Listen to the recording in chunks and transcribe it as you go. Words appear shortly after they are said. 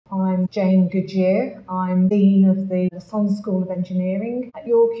I'm Jane Goodyer. I'm Dean of the Lassonde School of Engineering at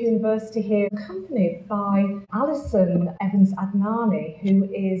York University here, accompanied by Alison Evans Adnani,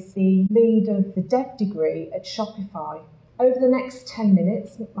 who is the lead of the Dev Degree at Shopify. Over the next 10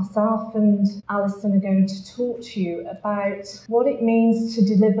 minutes, myself and Alison are going to talk to you about what it means to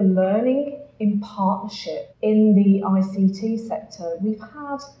deliver learning in partnership in the ICT sector. We've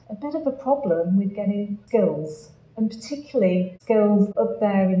had a bit of a problem with getting skills, and particularly skills up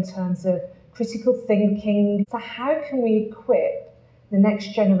there in terms of critical thinking. So how can we equip the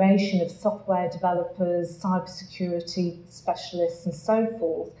next generation of software developers, cybersecurity specialists and so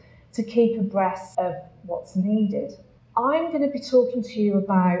forth to keep abreast of what's needed? I'm going to be talking to you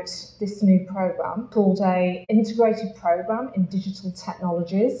about this new programme called an Integrated Programme in Digital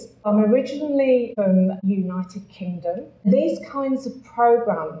Technologies. I'm originally from United Kingdom. These kinds of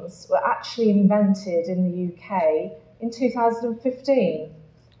programmes were actually invented in the UK in 2015.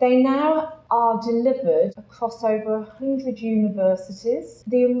 They now are delivered across over 100 universities.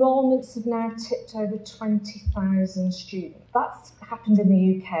 The enrolments have now tipped over 20,000 students. That's happened in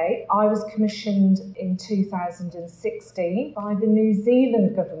the UK. I was commissioned in 2016 by the New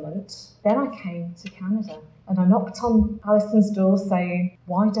Zealand government. Then I came to Canada and I knocked on Alison's door saying,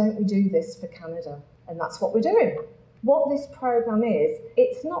 why don't we do this for Canada? And that's what we're doing. What this programme is,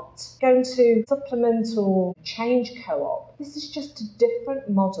 it's not going to supplement or change co-op. This is just a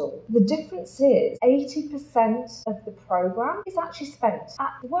different model. The difference is 80% of the programme is actually spent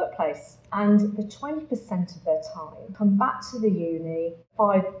at the workplace, and the 20% of their time come back to the uni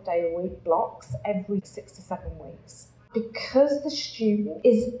 5-day-a-week blocks every 6 to 7 weeks. Because the student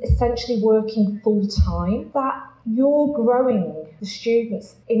is essentially working full-time, that you're growing the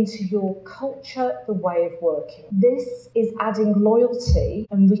students into your culture, the way of working. This is adding loyalty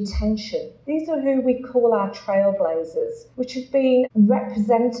and retention. These are who we call our trailblazers, which have been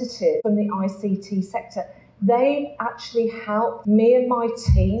representative from the ICT sector. They actually help me and my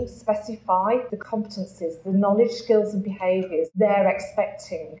team specify the competencies, the knowledge, skills and behaviours they're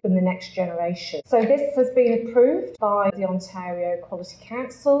expecting from the next generation. So this has been approved by the Ontario Quality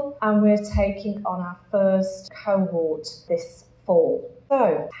Council and we're taking on our first cohort this fall.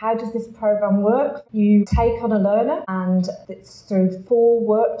 So how does this programme work? You take on a learner and it's through 4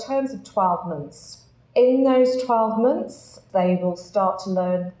 work terms of 12 months. In those 12 months, they will start to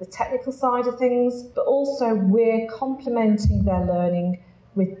learn the technical side of things, but also we're complementing their learning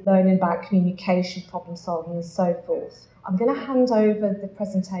with learning about communication, problem solving and so forth. I'm going to hand over the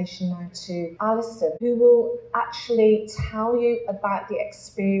presentation now to Alison, who will actually tell you about the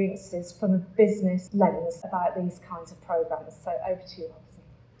experiences from a business lens about these kinds of programmes. So over to you, Alison.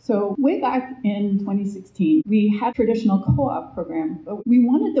 So way back in 2016, we had a traditional co-op program, but we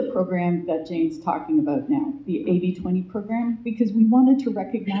wanted the program that Jane's talking about now, the 80-20 program, because we wanted to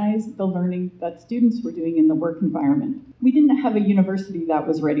recognize the learning that students were doing in the work environment. We didn't have a university that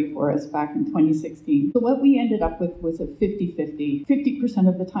was ready for us back in 2016. So what we ended up with was a 50-50, 50%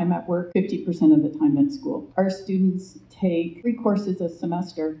 of the time at work, 50% of the time at school. Our students take 3 courses a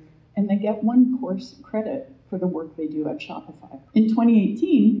semester and they get 1 course credit for the work they do at Shopify. In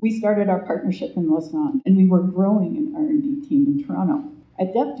 2018, we started our partnership in Lassonde, and we were growing an R&D team in Toronto.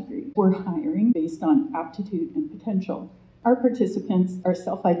 At Dev Degree, we're hiring based on aptitude and potential. Our participants are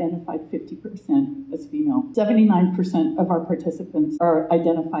self-identified 50% as female. 79% of our participants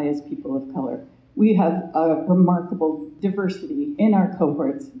identify as people of color. We have a remarkable diversity in our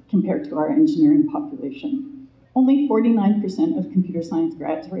cohorts compared to our engineering population. Only 49% of computer science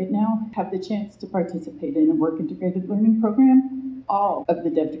grads right now have the chance to participate in a work-integrated learning program. All of the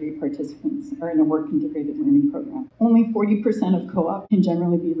Dev Degree participants are in a work-integrated learning program. Only 40% of co-op can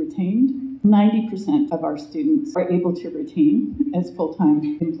generally be retained. 90% of our students are able to retain as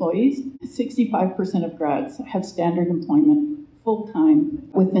full-time employees. 65% of grads have standard employment full-time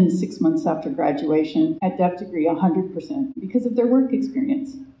within 6 months after graduation. At Dev Degree, 100%, because of their work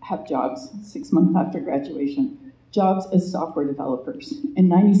experience, have jobs 6 months after graduation. Jobs as software developers,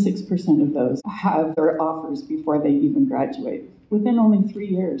 and 96% of those have their offers before they even graduate. Within only 3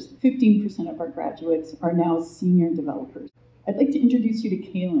 years, 15% of our graduates are now senior developers. I'd like to introduce you to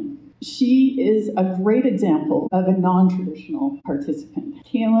Kaylin. She is a great example of a non-traditional participant.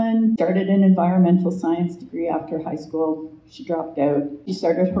 Kaylin started an environmental science degree after high school. She dropped out. She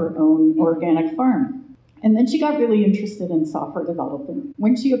started her own organic farm. And then she got really interested in software development.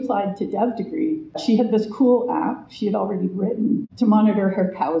 When she applied to Dev Degree, she had this cool app she had already written to monitor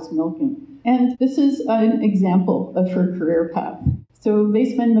her cows milking. And this is an example of her career path. So they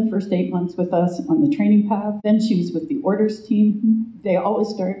spend the first 8 months with us on the training path. Then she was with the orders team. They always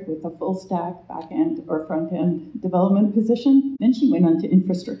start with a full stack back-end or front-end development position. Then she went on to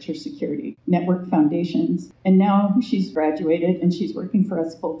infrastructure security, network foundations, and now she's graduated and she's working for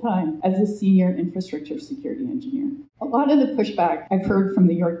us full-time as a senior infrastructure security engineer. A lot of the pushback I've heard from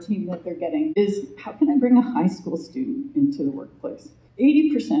the York team that they're getting is, how can I bring a high school student into the workplace?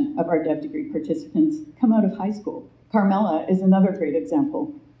 80% of our Dev Degree participants come out of high school. Carmela is another great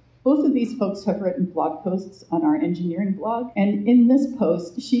example. Both of these folks have written blog posts on our engineering blog, and in this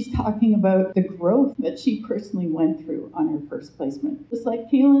post, she's talking about the growth that she personally went through on her first placement. Just like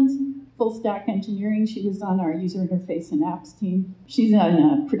Kaylin's full stack engineering, she was on our user interface and apps team. She's in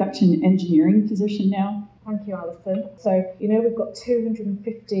a production engineering position now. Thank you, Alison. So, we've got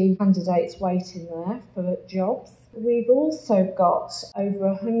 250 candidates waiting there for jobs. We've also got over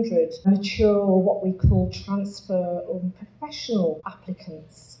 100 mature, what we call transfer or professional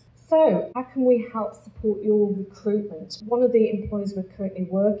applicants. So, how can we help support your recruitment? One of the employers we're currently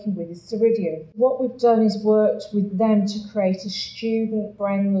working with is Ceridian. What we've done is worked with them to create a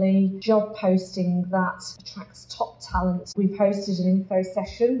student-friendly job posting that attracts top talent. We've hosted an info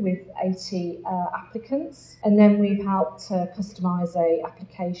session with 80 applicants, and then we've helped customise an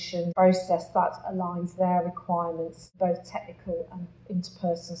application process that aligns their requirements, both technical and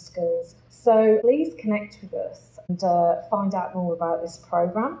interpersonal skills. So please connect with us and find out more about this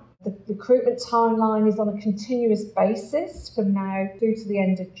programme. The recruitment timeline is on a continuous basis from now through to the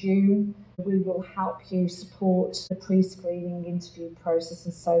end of June. We will help you support the pre-screening interview process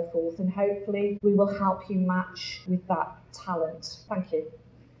and so forth, and hopefully we will help you match with that talent. Thank you.